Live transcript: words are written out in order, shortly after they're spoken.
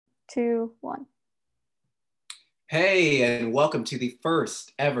two, one. Hey, and welcome to the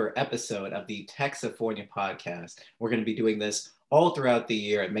first ever episode of the Texifornia podcast. We're going to be doing this all throughout the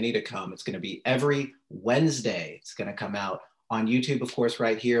year and many to come. It's going to be every Wednesday. It's going to come out on YouTube, of course,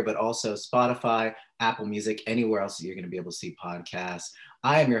 right here, but also Spotify, Apple Music, anywhere else that you're going to be able to see podcasts.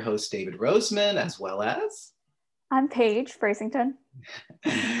 I am your host, David Roseman, as well as... I'm Paige Frasington.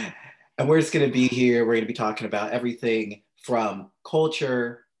 And we're just going to be here. We're going to be talking about everything from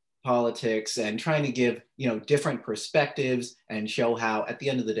culture, politics, and trying to give, different perspectives and show how at the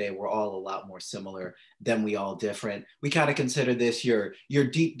end of the day, we're all a lot more similar than we all different. We kind of consider this your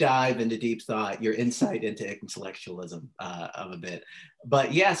deep dive into deep thought, your insight into intellectualism of a bit.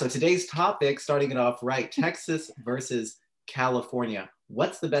 But yeah, so today's topic, starting it off right, Texas versus California.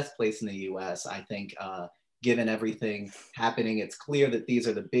 What's the best place in the US? I think given everything happening, it's clear that these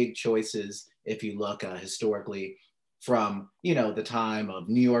are the big choices if you look historically from, the time of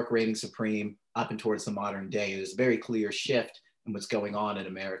New York reigning supreme up and towards the modern day. There's a very clear shift in what's going on in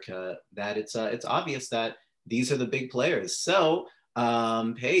America that it's obvious that these are the big players. So,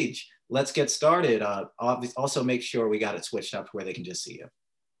 Paige, let's get started. Also make sure we got it switched up to where they can just see you.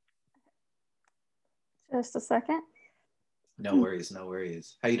 Just a second. No worries, no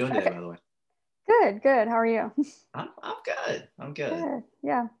worries. How you doing today, by the way? Good. How are you? I'm good. Good.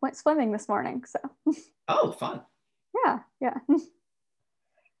 Yeah, went swimming this morning, so. Oh, fun. Yeah.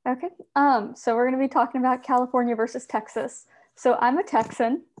 Okay, so we're going to be talking about California versus Texas. So I'm a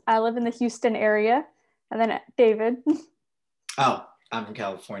Texan. I live in the Houston area. And then David. Oh, I'm from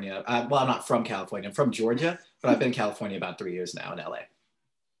California. Well, I'm not from California. I'm from Georgia, but I've been in California about 3 years now in LA.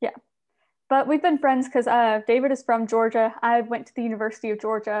 Yeah, but we've been friends because David is from Georgia. I went to the University of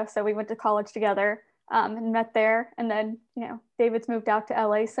Georgia, so we went to college together and met there. And then, David's moved out to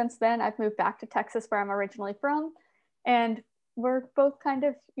LA since then. I've moved back to Texas, where I'm originally from. And we're both kind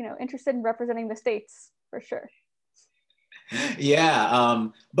of, interested in representing the states for sure. Yeah,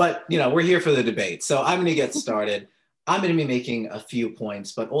 but, we're here for the debate. So I'm going to get started. I'm going to be making a few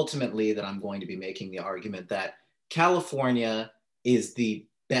points, but ultimately that I'm going to be making the argument that California is the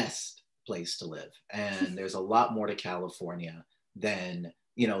best place to live. And there's a lot more to California than,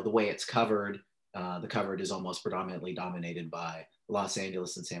 the way it's covered. The coverage is almost predominantly dominated by Los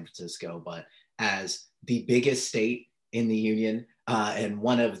Angeles and San Francisco, but as the biggest state in the union and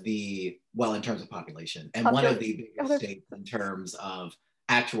one of the, well, in terms of population, and one of the biggest states in terms of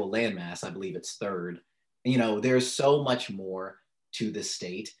actual landmass, I believe it's third. There's so much more to the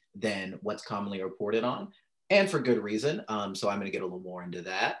state than what's commonly reported on, and for good reason. So I'm going to get a little more into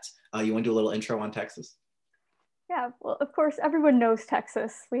that. You want to do a little intro on Texas? Yeah, well, of course, everyone knows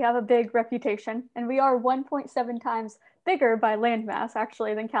Texas. We have a big reputation, and we are 1.7 times bigger by landmass,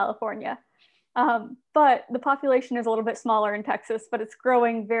 actually, than California. But the population is a little bit smaller in Texas, but it's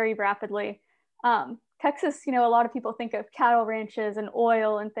growing very rapidly. Texas, a lot of people think of cattle ranches and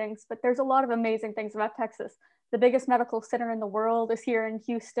oil and things, but there's a lot of amazing things about Texas. The biggest medical center in the world is here in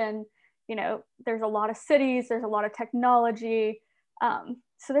Houston. There's a lot of cities, there's a lot of technology.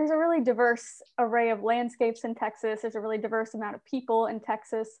 So there's a really diverse array of landscapes in Texas. There's a really diverse amount of people in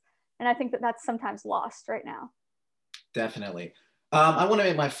Texas. And I think that that's sometimes lost right now. Definitely. I want to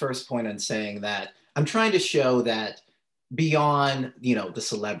make my first point on saying that I'm trying to show that beyond, the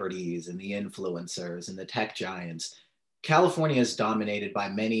celebrities and the influencers and the tech giants, California is dominated by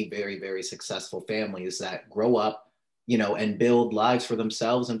many very, very successful families that grow up, and build lives for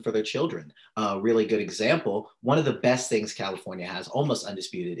themselves and for their children. A really good example, one of the best things California has, almost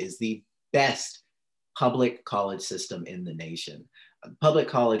undisputed, is the best public college system in the nation. Public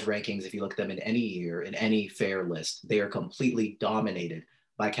college rankings, if you look at them in any year, in any fair list, they are completely dominated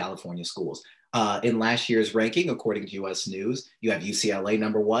by California schools. In last year's ranking, according to US News, you have UCLA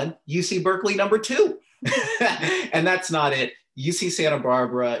number 1, UC Berkeley number 2. And that's not it. UC Santa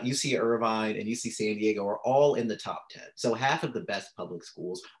Barbara, UC Irvine, and UC San Diego are all in the top 10. So half of the best public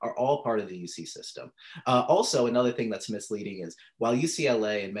schools are all part of the UC system. Also, another thing that's misleading is while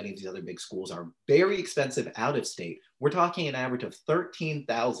UCLA and many of these other big schools are very expensive out of state, we're talking an average of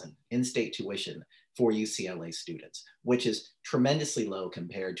 $13,000 in-state tuition for UCLA students, which is tremendously low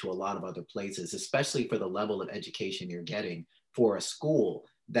compared to a lot of other places, especially for the level of education you're getting for a school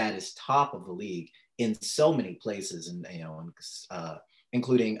that is top of the league in so many places, and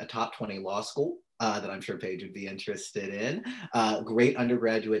including a top 20 law school that I'm sure Paige would be interested in, great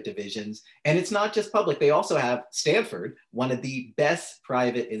undergraduate divisions. And it's not just public. They also have Stanford, one of the best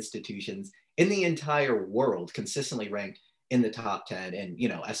private institutions in the entire world, consistently ranked in the top 10. And,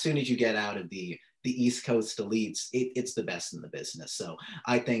 as soon as you get out of the East Coast elites, it's the best in the business. So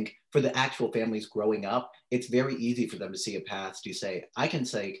I think for the actual families growing up, it's very easy for them to see a path to say, I can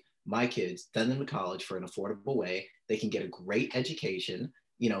take my kids, send them to college for an affordable way. They can get a great education,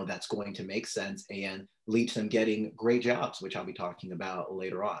 that's going to make sense and lead to them getting great jobs, which I'll be talking about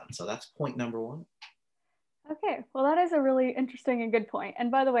later on. So that's point number one. Okay, well, that is a really interesting and good point.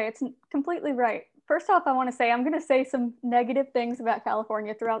 And by the way, it's completely right. First off, I want to say I'm going to say some negative things about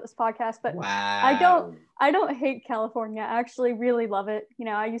California throughout this podcast, but wow. I don't hate California. I actually really love it.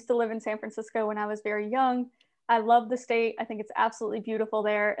 I used to live in San Francisco when I was very young. I love the state. I think it's absolutely beautiful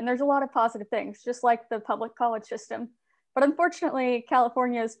there, and there's a lot of positive things, just like the public college system. But unfortunately,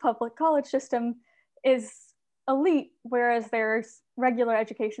 California's public college system is elite, whereas their regular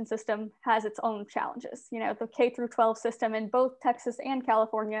education system has its own challenges. The K through 12 system in both Texas and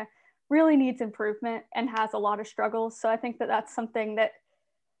California really needs improvement and has a lot of struggles. So I think that that's something that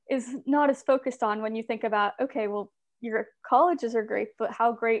is not as focused on when you think about, okay, well, your colleges are great, but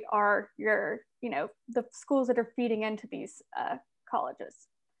how great are your, the schools that are feeding into these colleges?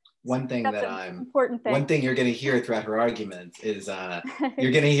 One thing one thing you're going to hear throughout her argument is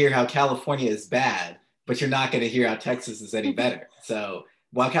you're going to hear how California is bad, but you're not going to hear how Texas is any better. So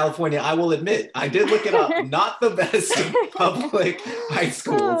while California, I will admit, I did look it up, not the best public high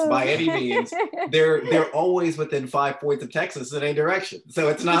schools by any means. They're always within 5 points of Texas in any direction. So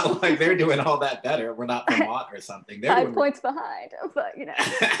it's not like they're doing all that better. We're not Vermont or something. They're 5 points behind, but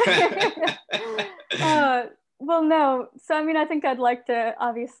well, no. So, I think I'd like to,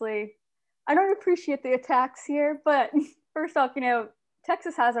 obviously, I don't appreciate the attacks here, but first off,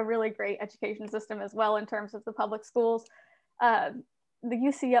 Texas has a really great education system as well in terms of the public schools.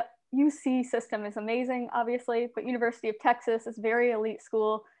 The UC system is amazing, obviously, but University of Texas is very elite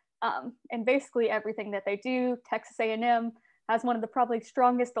school. And basically everything that they do, Texas A&M has one of the probably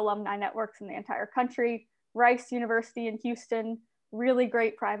strongest alumni networks in the entire country. Rice University in Houston, really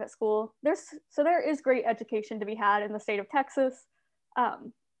great private school. There is great education to be had in the state of Texas.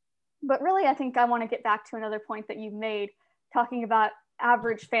 But really, I think I want to get back to another point that you've made, talking about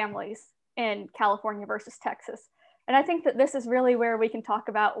average families in California versus Texas. And I think that this is really where we can talk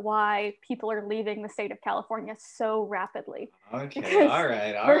about why people are leaving the state of California so rapidly. Okay, all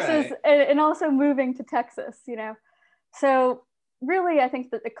right. And also moving to Texas, So really, I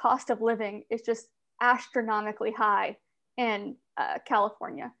think that the cost of living is just astronomically high in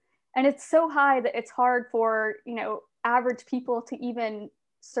California. And it's so high that it's hard for, average people to even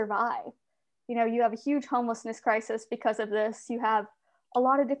survive. You have a huge homelessness crisis because of this. You have a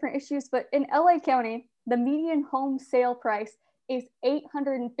lot of different issues, but in LA County, the median home sale price is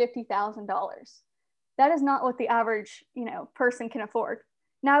 $850,000. That is not what the average, person can afford.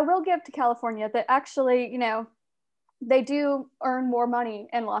 Now, I will give to California that actually, they do earn more money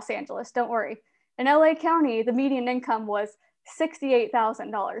in Los Angeles. Don't worry. In LA County, the median income was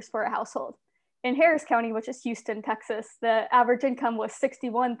 $68,000 for a household. In Harris County, which is Houston, Texas, the average income was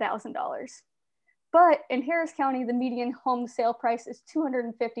 $61,000. But in Harris County, the median home sale price is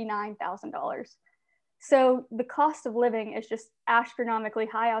 $259,000. So the cost of living is just astronomically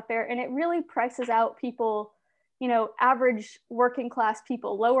high out there. And it really prices out people, average working class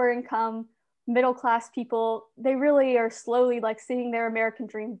people, lower income, middle class people. They really are slowly seeing their American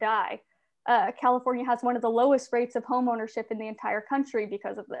dream die. California has one of the lowest rates of home ownership in the entire country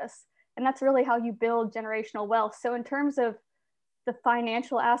because of this. And that's really how you build generational wealth. So in terms of the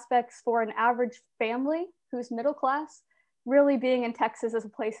financial aspects for an average family who's middle class, really being in Texas is a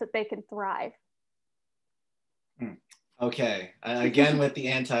place that they can thrive. Okay, again with the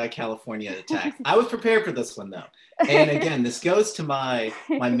anti-California attack. I was prepared for this one though. And again, this goes to my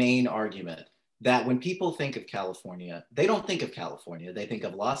main argument that when people think of California, they don't think of California, they think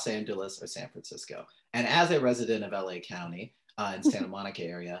of Los Angeles or San Francisco. And as a resident of LA County in Santa Monica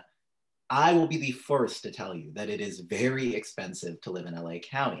area, I will be the first to tell you that it is very expensive to live in LA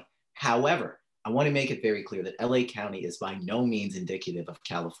County. However, I want to make it very clear that LA County is by no means indicative of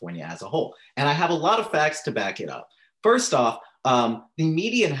California as a whole. And I have a lot of facts to back it up. First off, the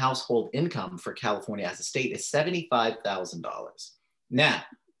median household income for California as a state is $75,000. Now,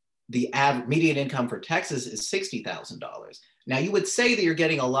 the median income for Texas is $60,000. Now, you would say that you're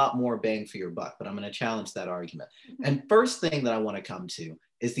getting a lot more bang for your buck, but I'm going to challenge that argument. And first thing that I want to come to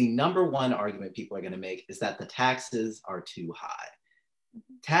is the number one argument people are going to make is that the taxes are too high.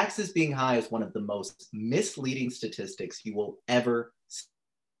 Taxes being high is one of the most misleading statistics you will ever see.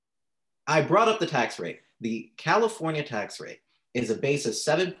 I brought up the tax rate. The California tax rate is a base of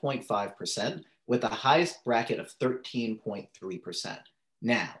 7.5% with the highest bracket of 13.3%.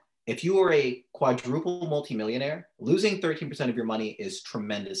 Now, if you are a quadruple multimillionaire, losing 13% of your money is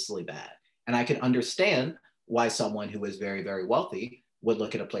tremendously bad. And I can understand why someone who is very, very wealthy would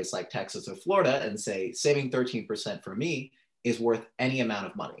look at a place like Texas or Florida and say, saving 13% for me is worth any amount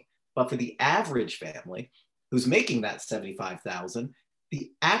of money. But for the average family who's making that 75,000,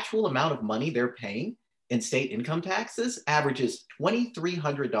 the actual amount of money they're paying in state income taxes averages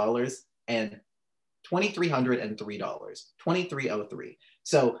 $2,300 and $2,303, 2,303.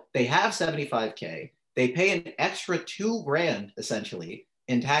 So they have 75K. They pay an extra $2,000 essentially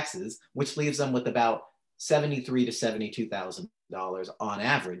in taxes, which leaves them with about $73,000 to $72,000 on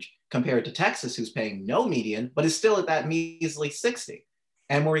average, compared to Texas, who's paying no median, but is still at that measly 60.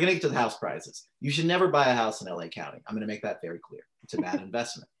 And we're going to get to the house prices. You should never buy a house in LA County. I'm going to make that very clear. It's a bad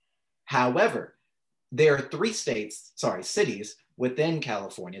investment. However, there are cities within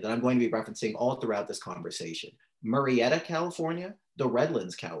California that I'm going to be referencing all throughout this conversation. Murrieta, California, the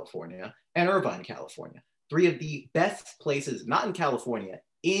Redlands, California, and Irvine, California. Three of the best places, not in California,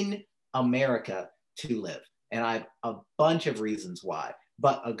 in America to live. And I have a bunch of reasons why.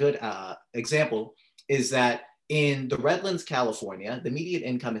 But a good example is that in the Redlands, California, the median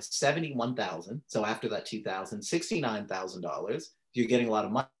income is $71,000. So after that $2,000, $69,000. You're getting a lot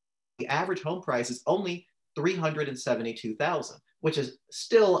of money. The average home price is only $372,000, which is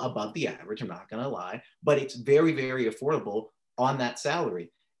still above the average. I'm not going to lie, but it's very, very affordable on that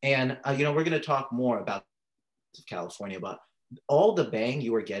salary. And we're going to talk more about California, but all the bang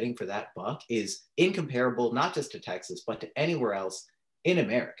you are getting for that buck is incomparable, not just to Texas, but to anywhere else in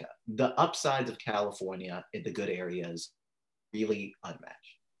America. The upsides of California in the good areas really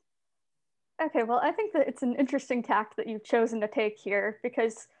unmatched. Okay, well, I think that it's an interesting tact that you've chosen to take here,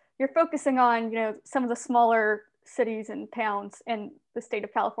 because you're focusing on, some of the smaller cities and towns in the state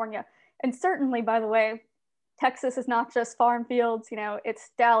of California. And certainly, by the way, Texas is not just farm fields,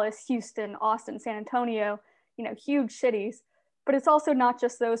 it's Dallas, Houston, Austin, San Antonio, huge cities. But it's also not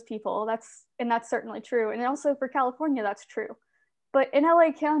just those people. That's certainly true. And also for California, that's true. But in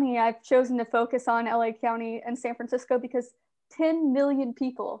LA County, I've chosen to focus on LA County and San Francisco because 10 million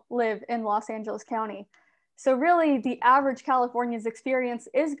people live in Los Angeles County. So really, the average Californian's experience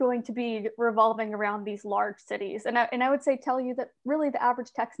is going to be revolving around these large cities. And I would tell you that really the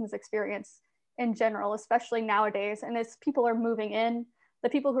average Texan's experience in general, especially nowadays, and as people are moving in, the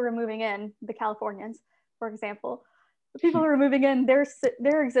people who are moving in, the Californians, for example, the people who are moving in, their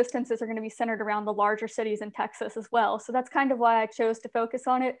existences are going to be centered around the larger cities in Texas as well. So that's kind of why I chose to focus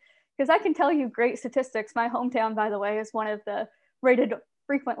on it, because I can tell you great statistics. My hometown, by the way, is one of the rated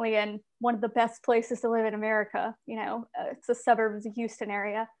frequently and one of the best places to live in America. It's a suburb of the Houston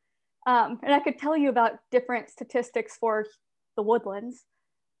area. And I could tell you about different statistics for the Woodlands,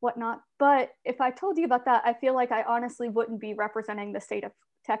 whatnot. But if I told you about that, I feel like I honestly wouldn't be representing the state of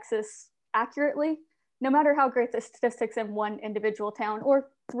Texas accurately, no matter how great the statistics in one individual town, or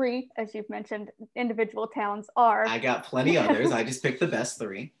three, as you've mentioned, individual towns are. I got plenty others. I just picked the best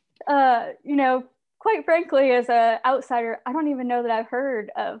three. Quite frankly, as an outsider, I don't even know that I've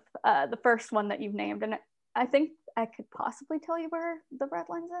heard of the first one that you've named. And I think I could possibly tell you where the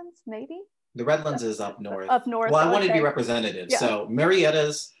Redlands is, maybe? The Redlands is up north. Up north. Well, I wanted to be representative. Yeah. So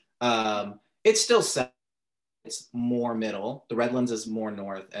Murrieta's, it's still set. It's more middle. The Redlands is more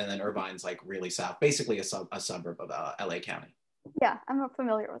north, and then Irvine's like really south, basically a suburb of LA County. Yeah, I'm not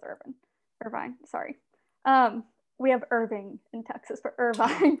familiar with Irvine, sorry. We have Irving in Texas, but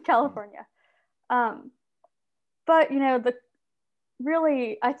Irvine, California. But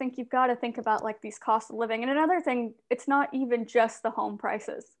really, I think you've got to think about like these costs of living. And another thing, it's not even just the home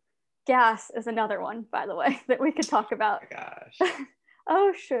prices. Gas is another one, by the way, that we could talk about. Oh, gosh.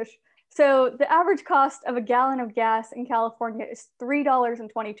 Oh, shush. So the average cost of a gallon of gas in California is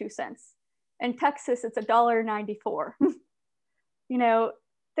 $3.22. In Texas, it's $1.94.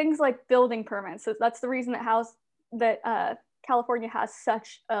 Things like building permits. So that's the reason that California has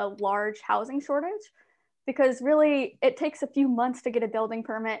such a large housing shortage, because really it takes a few months to get a building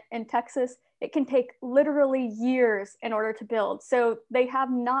permit. In Texas, it can take literally years in order to build. So they have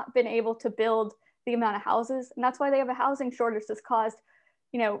not been able to build the amount of houses. And that's why they have a housing shortage that's caused,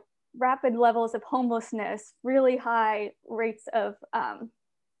 rapid levels of homelessness, really high rates of,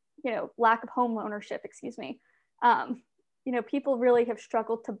 lack of home ownership, people really have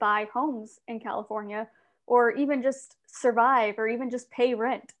struggled to buy homes in California, or even just survive, or even just pay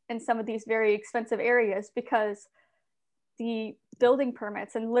rent in some of these very expensive areas, because the building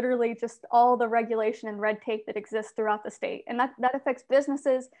permits and literally just all the regulation and red tape that exists throughout the state. And that affects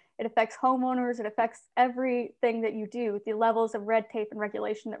businesses, it affects homeowners, it affects everything that you do, the levels of red tape and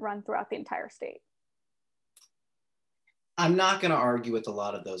regulation that run throughout the entire state. I'm not going to argue with a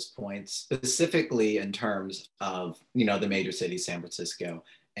lot of those points, specifically in terms of, the major cities, San Francisco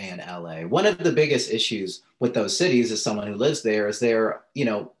and LA. One of the biggest issues with those cities, as someone who lives there, is there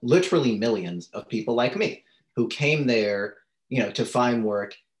are, literally millions of people like me who came there, to find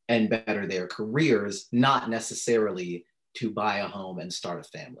work and better their careers, not necessarily to buy a home and start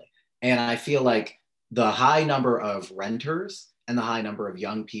a family. And I feel like the high number of renters and the high number of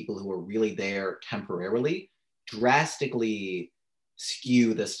young people who are really there temporarily drastically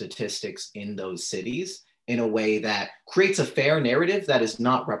skew the statistics in those cities in a way that creates a fair narrative that is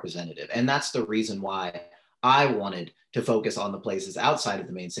not representative. And that's the reason why I wanted to focus on the places outside of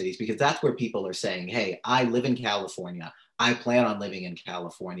the main cities, because that's where people are saying, hey, I live in California. I plan on living in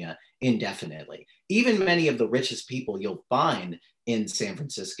California indefinitely. Even many of the richest people you'll find in San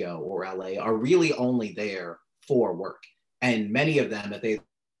Francisco or LA are really only there for work. And many of them, if they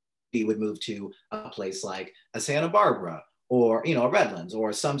would move to a place like a Santa Barbara or, a Redlands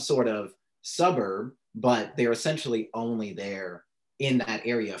or some sort of suburb, but they're essentially only there in that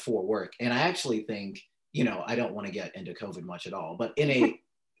area for work. And I actually think, I don't want to get into COVID much at all, but in a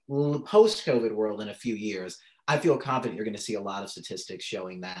post-COVID world in a few years, I feel confident you're going to see a lot of statistics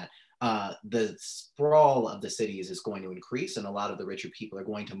showing that the sprawl of the cities is going to increase, and a lot of the richer people are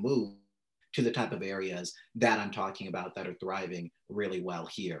going to move to the type of areas that I'm talking about that are thriving really well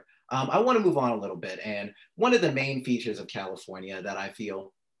here. I want to move on a little bit. And one of the main features of California that I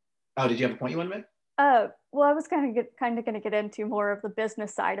feel, oh, did you have a point you want to make? Well, I was kind of going to get into more of the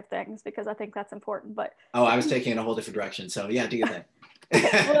business side of things because I think that's important. But I was taking in a whole different direction. So yeah, do your thing.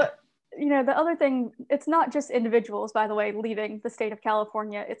 Well, the other thing, it's not just individuals, by the way, leaving the state of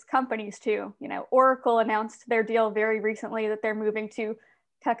California. It's companies too. Oracle announced their deal very recently that they're moving to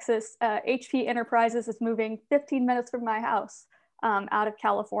Texas. HP Enterprises is moving 15 minutes from my house out of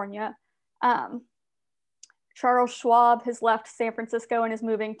California. Charles Schwab has left San Francisco and is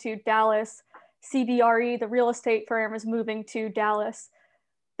moving to Dallas. CBRE, the real estate firm, is moving to Dallas.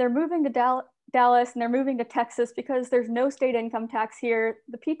 They're moving to Dallas and they're moving to Texas because there's no state income tax here.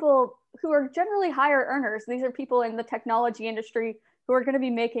 The people who are generally higher earners, these are people in the technology industry who are going to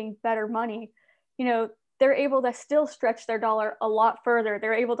be making better money. They're able to still stretch their dollar a lot further.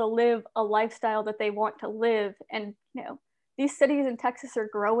 They're able to live a lifestyle that they want to live. And, these cities in Texas are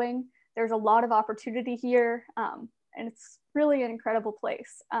growing. There's a lot of opportunity here. And it's really an incredible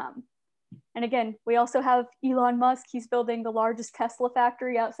place. And again, we also have Elon Musk. He's building the largest Tesla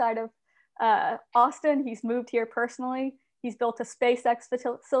factory outside of Austin. He's moved here personally. He's built a SpaceX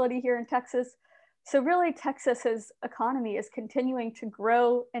facility here in Texas. So really, Texas's economy is continuing to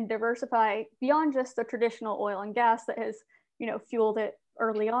grow and diversify beyond just the traditional oil and gas that has, fueled it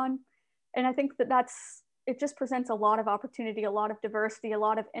early on. And I think it just presents a lot of opportunity, a lot of diversity, a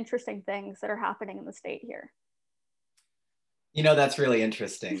lot of interesting things that are happening in the state here. That's really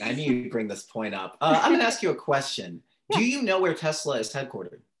interesting. I need to bring this point up. I'm going to ask you a question. Yeah. Do you know where Tesla is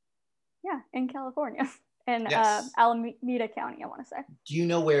headquartered? Yeah, in California, in Alameda County, I want to say. Do you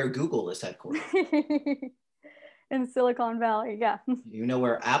know where Google is headquartered? In Silicon Valley, yeah. Do you know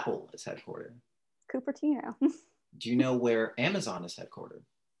where Apple is headquartered? Cupertino. Do you know where Amazon is headquartered?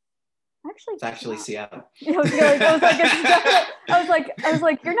 Actually, it's actually Seattle. I was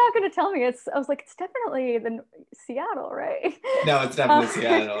like, you're not going to tell me. It's definitely Seattle, right? No, it's definitely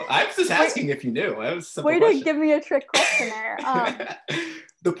Seattle. I was just asking if you knew. It was a simple way question. To give me a trick question there.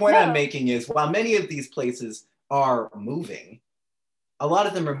 The point I'm making is, while many of these places are moving, a lot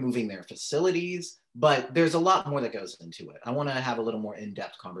of them are moving their facilities, but there's a lot more that goes into it. I want to have a little more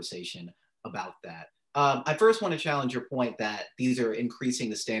in-depth conversation about that. I first want to challenge your point that these are increasing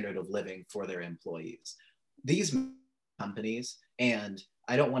the standard of living for their employees. These companies, and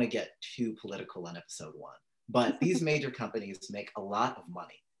I don't want to get too political on episode 1, but these major companies make a lot of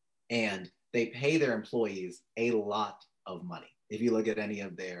money and they pay their employees a lot of money. If you look at any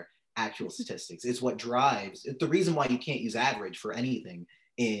of their actual statistics, it's the reason why you can't use average for anything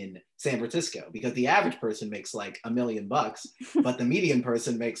in San Francisco, because the average person makes like $1 million, but the median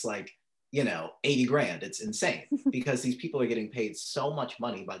person makes like 80 grand. It's insane because these people are getting paid so much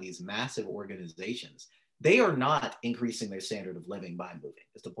money by these massive organizations. They are not increasing their standard of living by moving,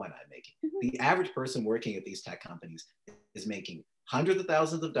 is the point I'm making. The average person working at these tech companies is making hundreds of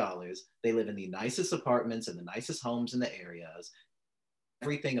thousands of dollars. They live in the nicest apartments and the nicest homes in the areas,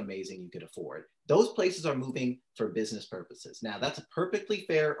 everything amazing you could afford. Those places are moving for business purposes. Now, that's a perfectly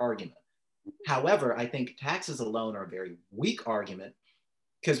fair argument. However, I think taxes alone are a very weak argument,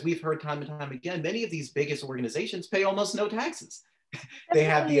 because we've heard time and time again, many of these biggest organizations pay almost no taxes. They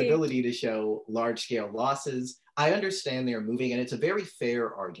have the ability to show large scale losses. I understand they're moving, and it's a very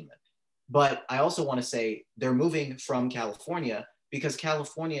fair argument. But I also want to say they're moving from California because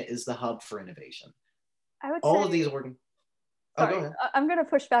California is the hub for innovation. I would all say, of these I'm going to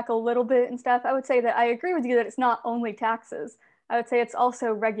push back a little bit and stuff. I would say that I agree with you that it's not only taxes. I would say it's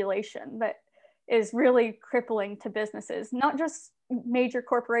also regulation that is really crippling to businesses, not just major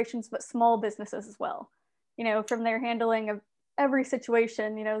corporations, but small businesses as well. You know, from their handling of every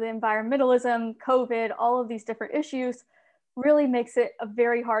situation, you know, the environmentalism, COVID, all of these different issues really makes it a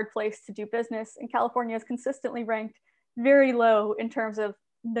very hard place to do business. And California is consistently ranked very low in terms of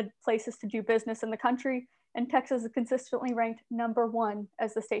the places to do business in the country. And Texas is consistently ranked #1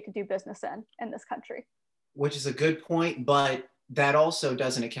 as the state to do business in this country. Which is a good point, but that also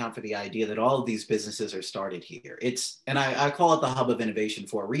doesn't account for the idea that all of these businesses are started here. And I call it the hub of innovation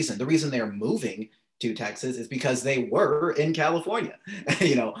for a reason. The reason they're moving to Texas is because they were in California.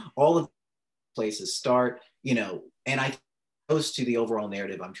 You know, all of places start, you know, and I goes to the overall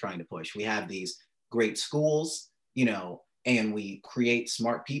narrative I'm trying to push. We have these great schools, you know, and we create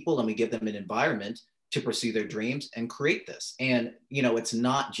smart people and we give them an environment to pursue their dreams and create this. And, you know, it's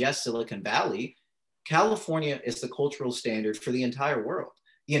not just Silicon Valley. California is the cultural standard for the entire world.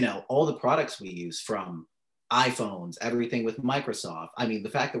 You know, all the products we use, from iPhones, everything with Microsoft. I mean, the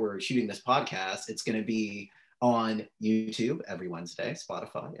fact that we're shooting this podcast, it's going to be on YouTube every Wednesday,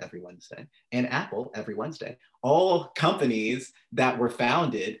 Spotify every Wednesday, and Apple every Wednesday. All companies that were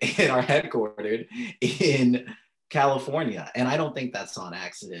founded and are headquartered in California. And I don't think that's on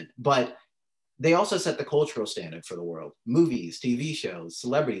accident. But they also set the cultural standard for the world. Movies, TV shows,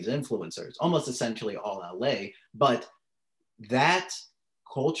 celebrities, influencers, almost essentially all LA. But that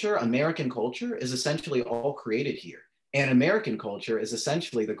culture, American culture, is essentially all created here. And American culture is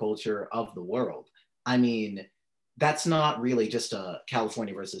essentially the culture of the world. I mean, that's not really just a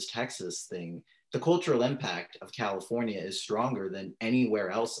California versus Texas thing. The cultural impact of California is stronger than anywhere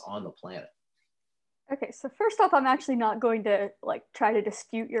else on the planet. Okay, so first off, I'm actually not going to like try to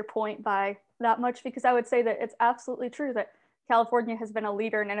dispute your point by that much, because I would say that it's absolutely true that California has been a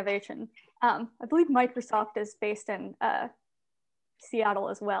leader in innovation. I believe Microsoft is based in Seattle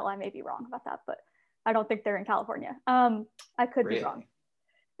as well. I may be wrong about that, but I don't think they're in California. I could be wrong.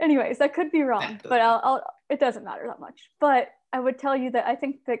 Anyways, I could be wrong, but it doesn't matter that much. But I would tell you that I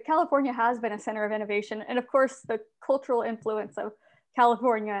think that California has been a center of innovation. And of course, the cultural influence of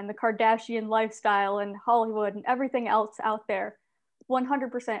California and the Kardashian lifestyle and Hollywood and everything else out there,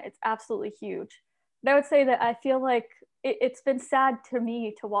 100%, it's absolutely huge. But I would say that I feel like it's been sad to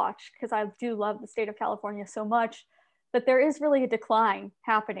me to watch, because I do love the state of California so much, that there is really a decline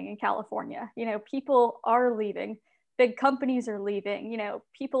happening in California. You know, people are leaving, big companies are leaving, you know,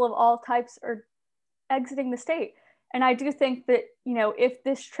 people of all types are exiting the state. And I do think that, you know, if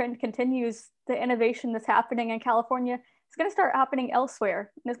this trend continues, the innovation that's happening in California is going to start happening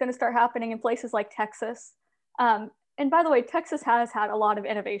elsewhere. And it's going to start happening in places like Texas. And by the way, Texas has had a lot of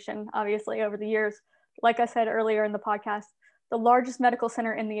innovation, obviously, over the years. Like I said earlier in the podcast, the largest medical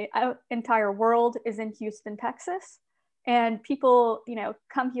center in the entire world is in Houston, Texas. And people, you know,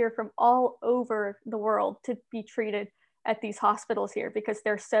 come here from all over the world to be treated at these hospitals here because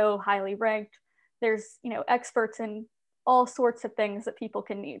they're so highly ranked. There's, you know, experts in all sorts of things that people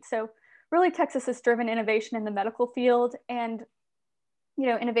can need. So really, Texas has driven innovation in the medical field and, you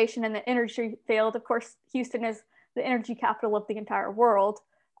know, innovation in the energy field. Of course, Houston is the energy capital of the entire world.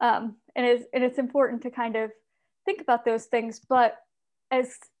 And it's important to kind of think about those things. But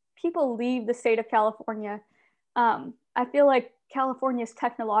as people leave the state of California, I feel like California's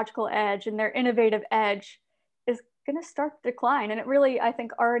technological edge and their innovative edge is going to start to decline. And it really, I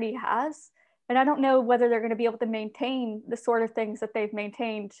think, already has. And I don't know whether they're going to be able to maintain the sort of things that they've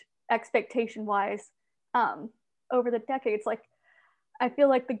maintained expectation-wise over the decades. Like, I feel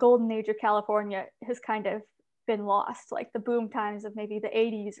like the golden age of California has kind of been lost. Like the boom times of maybe the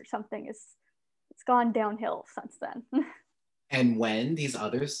 80s or something, it's gone downhill since then. And when these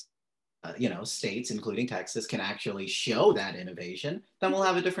others, you know, states, including Texas, can actually show that innovation, then we'll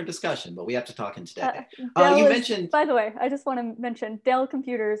have a different discussion. But we have to talk in today. You mentioned. By the way, I just want to mention Dell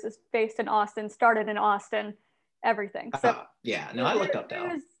Computers is based in Austin, started in Austin, everything. So yeah, no, I looked up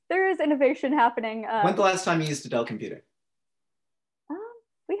Dell. There is innovation happening. When's the last time you used a Dell computer?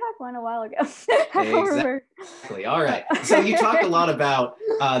 We had one a while ago. I don't remember. Exactly. All right. So you talked a lot about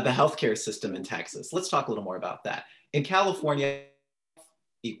the healthcare system in Texas. Let's talk a little more about that. In California,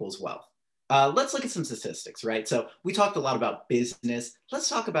 equals wealth. Let's look at some statistics, right? So we talked a lot about business. Let's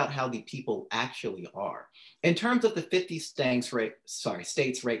talk about how the people actually are. In terms of the 50 states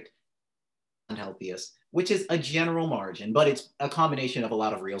ranked unhealthiest, which is a general margin, but it's a combination of a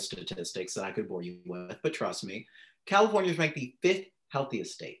lot of real statistics that I could bore you with, but trust me, California is ranked the 5th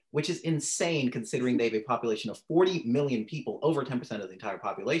healthiest state, which is insane considering they have a population of 40 million people, over 10% of the entire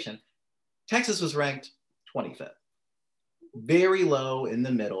population. Texas was ranked 25th. Very low in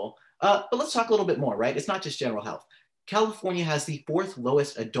the middle. But let's talk a little bit more, right? It's not just general health. California has the 4th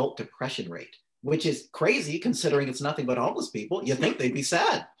lowest adult depression rate which is crazy considering it's nothing but homeless people. You think they'd be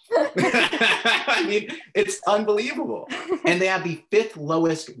sad. I mean, it's unbelievable. And they have the 5th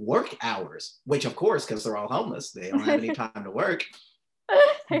lowest work hours, which of course, because they're all homeless, they don't have any time to work.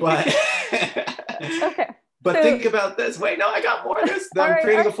 But okay. But so, think about this. Wait, no, I got more of this. I'm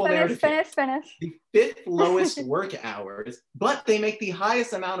creating a full narrative. Finish. The 5th lowest work hours, but they make the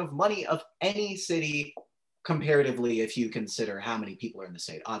highest amount of money of any city comparatively if you consider how many people are in the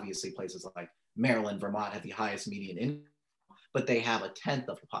state. Obviously, places like Maryland, Vermont have the highest median income, but they have a 10th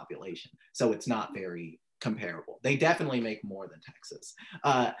of the population. So it's not very comparable. They definitely make more than Texas.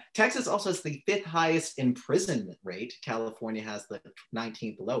 Texas also has the 5th highest imprisonment rate. California has the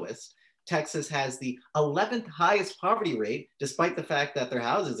 19th lowest. Texas has the 11th highest poverty rate, despite the fact that their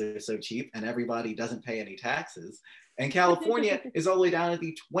houses are so cheap and everybody doesn't pay any taxes. And California is all the way down at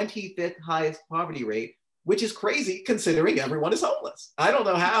the 25th highest poverty rate, which is crazy considering everyone is homeless. I don't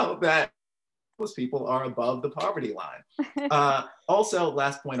know how that homeless people are above the poverty line. Also,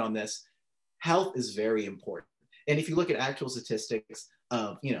 last point on this, health is very important. And if you look at actual statistics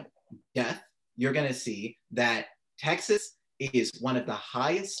of, death, you're going to see that Texas is one of the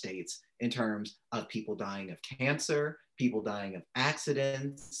highest states in terms of people dying of cancer, people dying of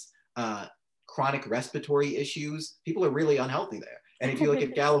accidents, chronic respiratory issues. People are really unhealthy there. And if you look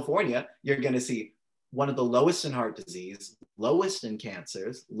at California, you're going to see one of the lowest in heart disease, lowest in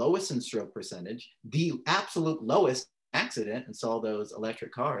cancers, lowest in stroke percentage, the absolute lowest accident, and saw those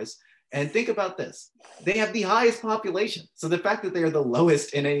electric cars. And think about this. They have the highest population. So the fact that they are the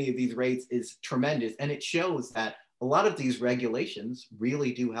lowest in any of these rates is tremendous. And it shows that a lot of these regulations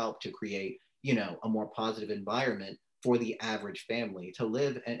really do help to create, a more positive environment for the average family to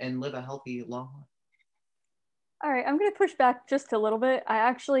live and live a healthy, long life. All right, I'm going to push back just a little bit. I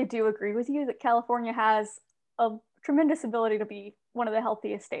actually do agree with you that California has a tremendous ability to be one of the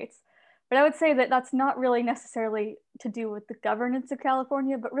healthiest states. But I would say that that's not really necessarily to do with the governance of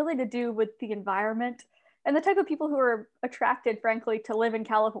California, but really to do with the environment and the type of people who are attracted, frankly, to live in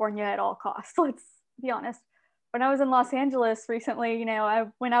California at all costs. Let's be honest. When I was in Los Angeles recently, I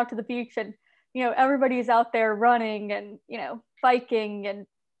went out to the beach and, everybody's out there running and, biking and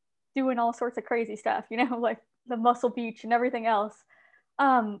doing all sorts of crazy stuff, like the Muscle Beach and everything else.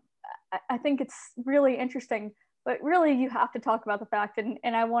 I think it's really interesting, but really you have to talk about the fact, and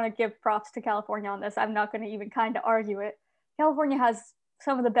I want to give props to California on this. I'm not going to even kind of argue it. California has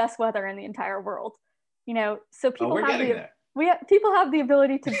some of the best weather in the entire world, so people people have the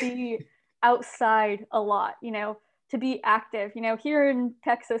ability to be outside a lot, to be active. Here in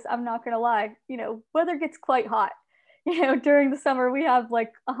Texas, I'm not going to lie, weather gets quite hot. During the summer, we have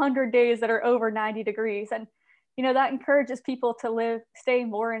like 100 days that are over 90 degrees. And, that encourages people to stay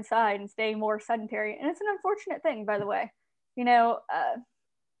more inside and stay more sedentary. And it's an unfortunate thing, by the way.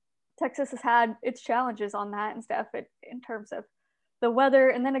 Texas has had its challenges on that and stuff in terms of the weather.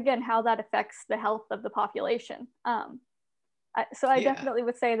 And then again, how that affects the health of the population. So I definitely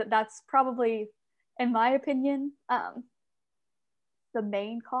would say that that's probably, in my opinion, the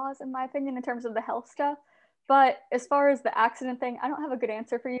main cause, in my opinion, in terms of the health stuff. But as far as the accident thing, I don't have a good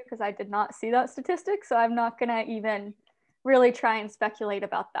answer for you because I did not see that statistic. So I'm not going to even really try and speculate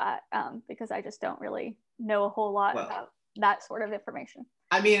about that because I just don't really know a whole lot about that sort of information.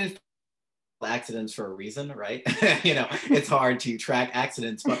 I mean, accidents for a reason, right? It's hard to track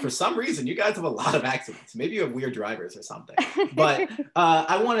accidents, but for some reason you guys have a lot of accidents. Maybe you have weird drivers or something. But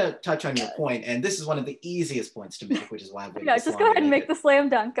I want to touch on your point, and this is one of the easiest points to make, which is why I'm just go ahead and make the slam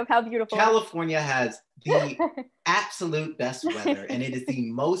dunk of how beautiful California has the absolute best weather, and it is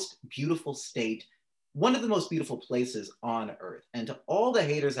the most beautiful state, one of the most beautiful places on earth. And to all the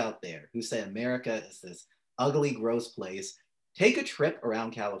haters out there who say America is this ugly, gross place, take a trip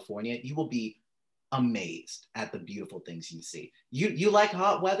around California. You will be amazed at the beautiful things you see. You like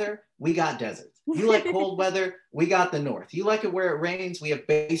hot weather? We got deserts. You like cold weather? We got the north. You like it where it rains? We have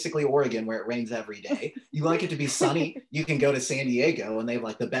basically Oregon where it rains every day. You like it to be sunny? You can go to San Diego and they have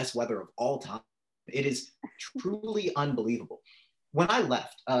like the best weather of all time. It is truly unbelievable. When I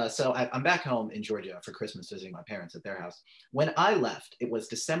left, so I'm back home in Georgia for Christmas visiting my parents at their house. When I left, it was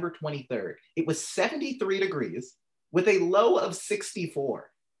December 23rd. It was 73 degrees with a low of 64,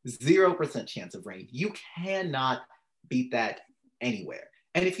 0% chance of rain. You cannot beat that anywhere.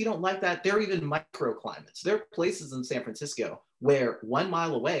 And if you don't like that, there are even microclimates. There are places in San Francisco where 1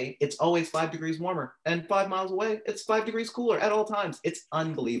 mile away, it's always 5 degrees warmer, and 5 miles away, it's 5 degrees cooler at all times. It's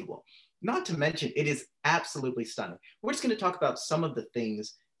unbelievable. Not to mention, it is absolutely stunning. We're just going to talk about some of the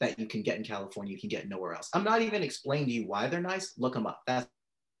things that you can get in California, you can get nowhere else. I'm not even explaining to you why they're nice. Look them up. That's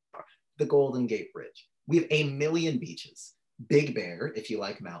the Golden Gate Bridge. We have 1 million beaches. Big Bear, if you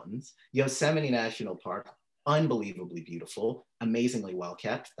like mountains, Yosemite National Park, unbelievably beautiful, amazingly well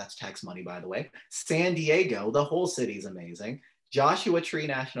kept. That's tax money, by the way. San Diego, the whole city's amazing. Joshua Tree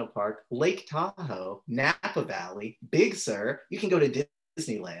National Park, Lake Tahoe, Napa Valley, Big Sur. You can go to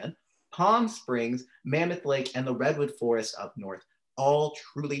Disneyland, Palm Springs, Mammoth Lake, and the Redwood Forest up north. All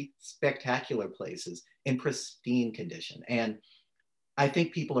truly spectacular places in pristine condition. And I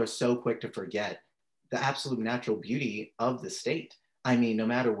think people are so quick to forget the absolute natural beauty of the state. I mean, no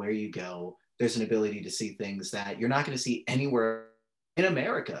matter where you go, there's an ability to see things that you're not going to see anywhere in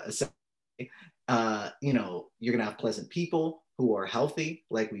America. You're going to have pleasant people who are healthy,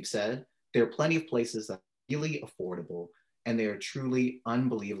 like we've said. There are plenty of places that are really affordable, and they are truly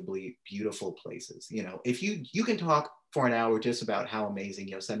unbelievably beautiful places. If you can talk for an hour just about how amazing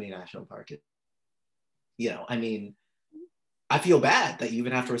Yosemite National Park is. I mean, I feel bad that you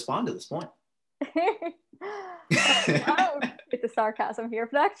even have to respond to this point. I don't get the sarcasm here,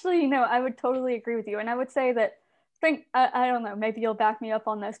 but actually, I would totally agree with you. And I would say that, I don't know, maybe you'll back me up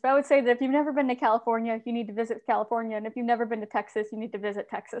on this, but I would say that if you've never been to California, you need to visit California. And if you've never been to Texas, you need to visit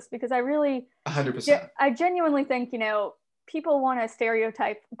Texas, because I really, 100%. I genuinely think, people want to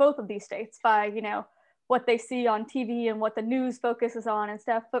stereotype both of these states by, what they see on TV and what the news focuses on and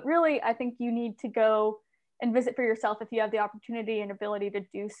stuff. But really, I think you need to go and visit for yourself if you have the opportunity and ability to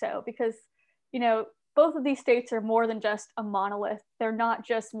do so, because, both of these states are more than just a monolith. They're not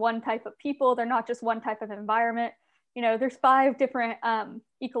just one type of people. They're not just one type of environment. There's 5 different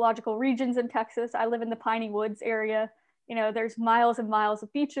ecological regions in Texas. I live in the Piney Woods area. There's miles and miles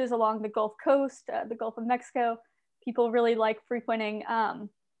of beaches along the Gulf Coast, the Gulf of Mexico. People really like frequenting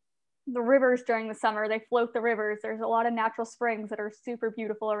the rivers during the summer. They float the rivers. There's a lot of natural springs that are super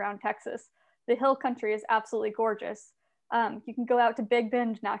beautiful around Texas. The hill country is absolutely gorgeous. You can go out to Big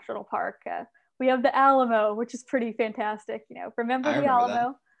Bend National Park. We have the Alamo, which is pretty fantastic. Remember the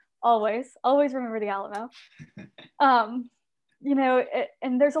Alamo. That. Always remember the Alamo. And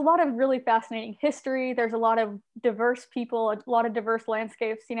there's a lot of really fascinating history. There's a lot of diverse people, a lot of diverse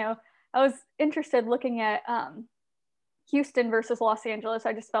landscapes. I was interested looking at Houston versus Los Angeles.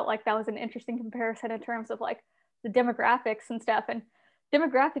 I just felt like that was an interesting comparison in terms of like the demographics and stuff. And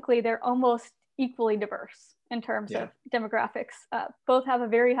demographically, they're almost equally diverse in terms of demographics. Both have a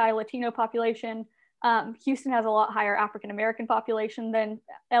very high Latino population. Houston has a lot higher African-American population than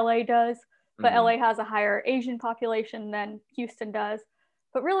LA does, but LA has a higher Asian population than Houston does.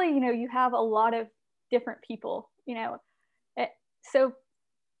 But really, you have a lot of different people, So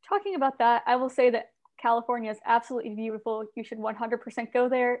talking about that, I will say that California is absolutely beautiful. You should 100% go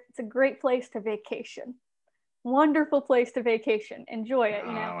there. It's a great place to vacation. Wonderful place to vacation. Enjoy it.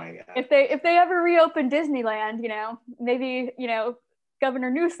 If they ever reopen Disneyland, maybe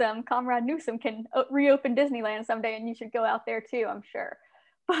Governor Comrade Newsom can reopen Disneyland someday, and you should go out there too, I'm sure.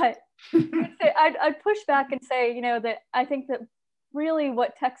 But I'd push back and say, that I think that really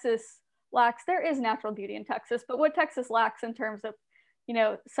what Texas lacks, there is natural beauty in Texas, but what Texas lacks in terms of,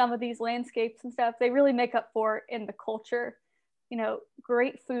 some of these landscapes and stuff, they really make up for in the culture.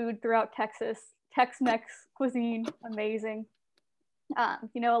 Great food throughout Texas. Tex-Mex cuisine, amazing. A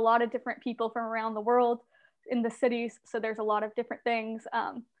lot of different people from around the world in the cities, so there's a lot of different things.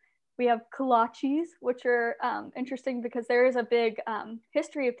 We have kolaches, which are interesting because there is a big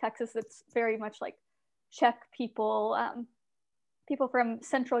history of Texas that's very much like Czech people, people from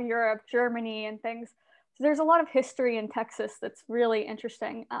Central Europe, Germany, and things. So there's a lot of history in Texas that's really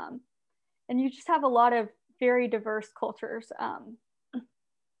interesting. And you just have a lot of very diverse cultures.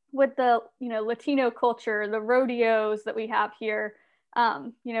 With the Latino culture, the rodeos that we have here,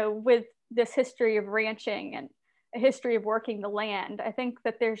 with this history of ranching and a history of working the land, I think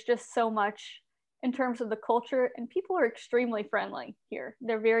that there's just so much in terms of the culture, and people are extremely friendly here.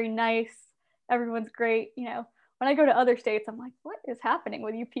 They're very nice. Everyone's great. When I go to other states, I'm like, what is happening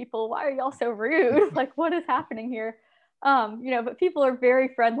with you people? Why are y'all so rude? Like, what is happening here? But people are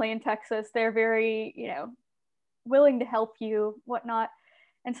very friendly in Texas. They're very, willing to help you, whatnot.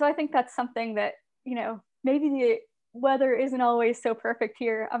 And so I think that's something that, maybe the weather isn't always so perfect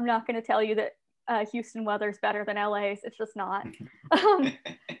here. I'm not going to tell you that Houston weather is better than LA's. It's just not.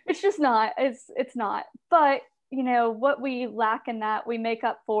 It's just not. It's not. But, what we lack in that, we make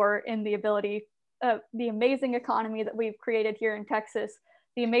up for in the ability of the amazing economy that we've created here in Texas,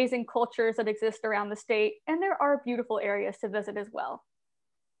 the amazing cultures that exist around the state. And there are beautiful areas to visit as well.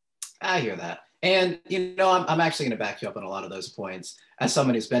 I hear that. And, I'm actually going to back you up on a lot of those points. As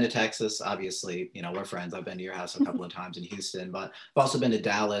someone who's been to Texas, obviously, we're friends. I've been to your house a couple of times in Houston, but I've also been to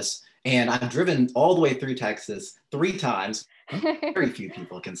Dallas, and I've driven all the way through Texas 3 times. Very few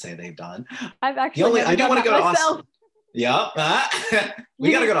people can say they've done. I've actually I do want to go to Austin. Yeah.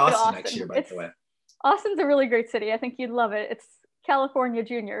 We got to go to Austin next year, by the way. Austin's a really great city. I think you'd love it. It's California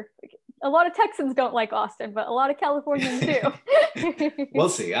Junior. A lot of Texans don't like Austin, but a lot of Californians do. We'll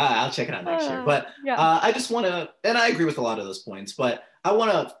see. I'll check it out next year. But yeah. I just want to, and I agree with a lot of those points, but I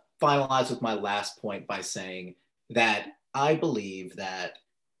want to finalize with my last point by saying that I believe that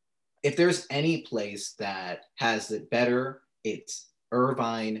if there's any place that has it better, it's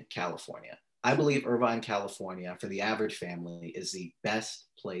Irvine, California. I believe Irvine, California, for the average family, is the best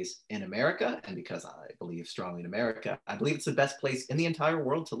place in America. And because I believe strongly in America, I believe it's the best place in the entire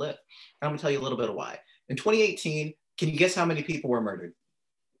world to live. And I'm going to tell you a little bit of why. In 2018, can you guess how many people were murdered?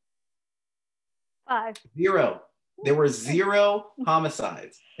 5. 0. There were 0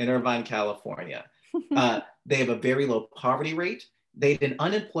 homicides in Irvine, California. They have a very low poverty rate. They had an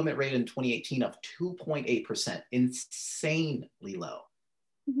unemployment rate in 2018 of 2.8%, insanely low.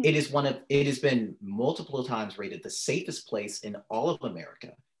 It has been multiple times rated the safest place in all of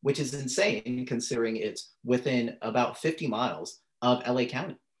America, which is insane considering it's within about 50 miles of LA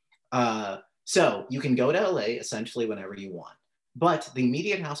County. So you can go to LA essentially whenever you want, but the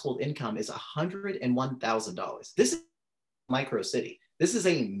median household income is $101,000. This is a micro city. This is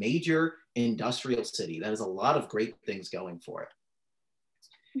a major industrial city that has a lot of great things going for it.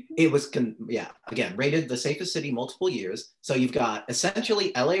 It was, again, rated the safest city multiple years. So you've got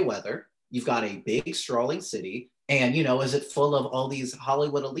essentially LA weather, you've got a big sprawling city, and, is it full of all these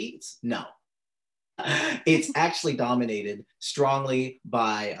Hollywood elites? No. It's actually dominated strongly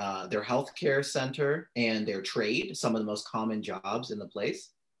by their healthcare center and their trade, some of the most common jobs in the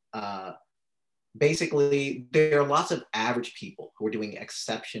place. Basically, there are lots of average people who are doing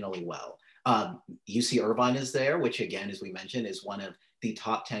exceptionally well. UC Irvine is there, which again, as we mentioned, is one of the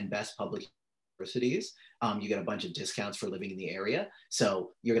top 10 best public universities. You get a bunch of discounts for living in the area.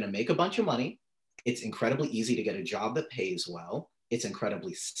 So you're going to make a bunch of money. It's incredibly easy to get a job that pays well. It's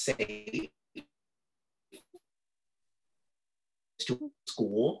incredibly safe. To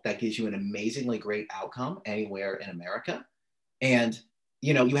school that gives you an amazingly great outcome anywhere in America. And,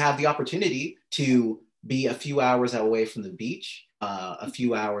 you have the opportunity to be a few hours away from the beach, a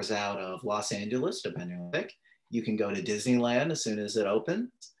few hours out of Los Angeles, depending on the you can go to Disneyland as soon as it opens.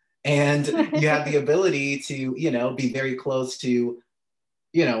 And you have the ability to, be very close to,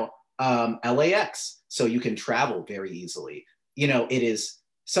 LAX. So you can travel very easily. It is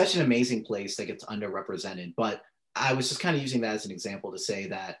such an amazing place that gets underrepresented. But I was just kind of using that as an example to say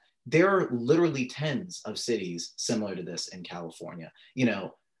that there are literally tens of cities similar to this in California.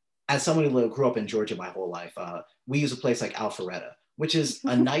 As someone who grew up in Georgia my whole life, we use a place like Alpharetta, which is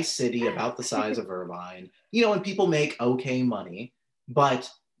a nice city about the size of Irvine, and people make okay money, but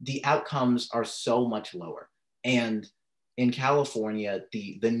the outcomes are so much lower. And in California,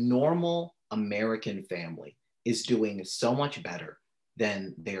 the normal American family is doing so much better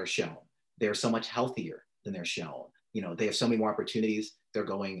than they are shown. They're so much healthier than they're shown. They have so many more opportunities. They're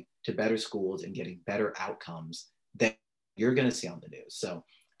going to better schools and getting better outcomes that you're going to see on the news. So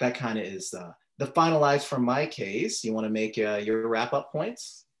that kind of is the finalize from my case. You want to make your wrap up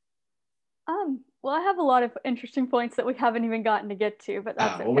points? Well, I have a lot of interesting points that we haven't even gotten to get to, but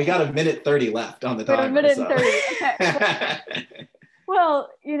that's okay. Well, we got a minute 30 left on the timer. A minute and 30. Okay. Well,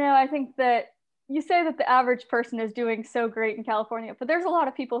 I think that you say that the average person is doing so great in California, but there's a lot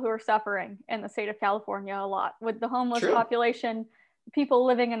of people who are suffering in the state of California a lot with the homeless population, people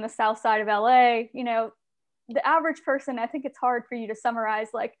living in the south side of LA. The average person, I think it's hard for you to summarize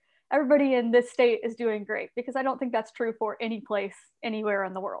like everybody in this state is doing great, because I don't think that's true for any place anywhere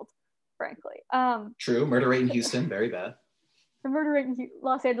in the world, frankly. True. Murder rate in Houston, very bad. The murder rate in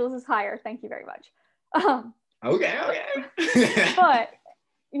Los Angeles is higher. Thank you very much. Okay. But,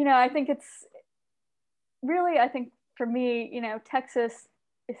 I think it's really, I think for me, Texas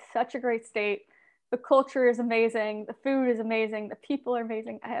is such a great state. The culture is amazing. The food is amazing. The people are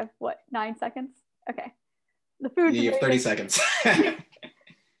amazing. I have 9 seconds? Okay. The food. You have 30 seconds.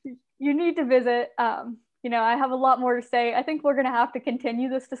 You need to visit. I have a lot more to say. I think we're going to have to continue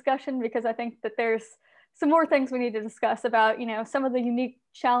this discussion, because I think that there's some more things we need to discuss about, some of the unique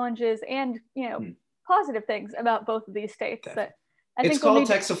challenges and, positive things about both of these states. That it's called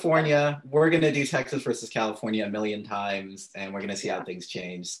Texifornia. We're going to do Texas versus California a million times, and we're going to see how things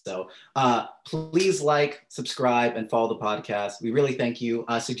change. So please like, subscribe, and follow the podcast. We really thank you.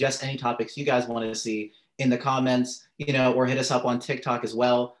 Suggest any topics you guys want to see in the comments, or hit us up on TikTok as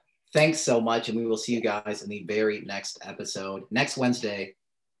well. Thanks so much, and we will see you guys in the very next episode next Wednesday.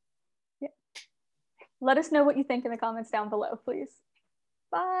 Yeah. Let us know what you think in the comments down below, please.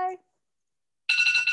 Bye.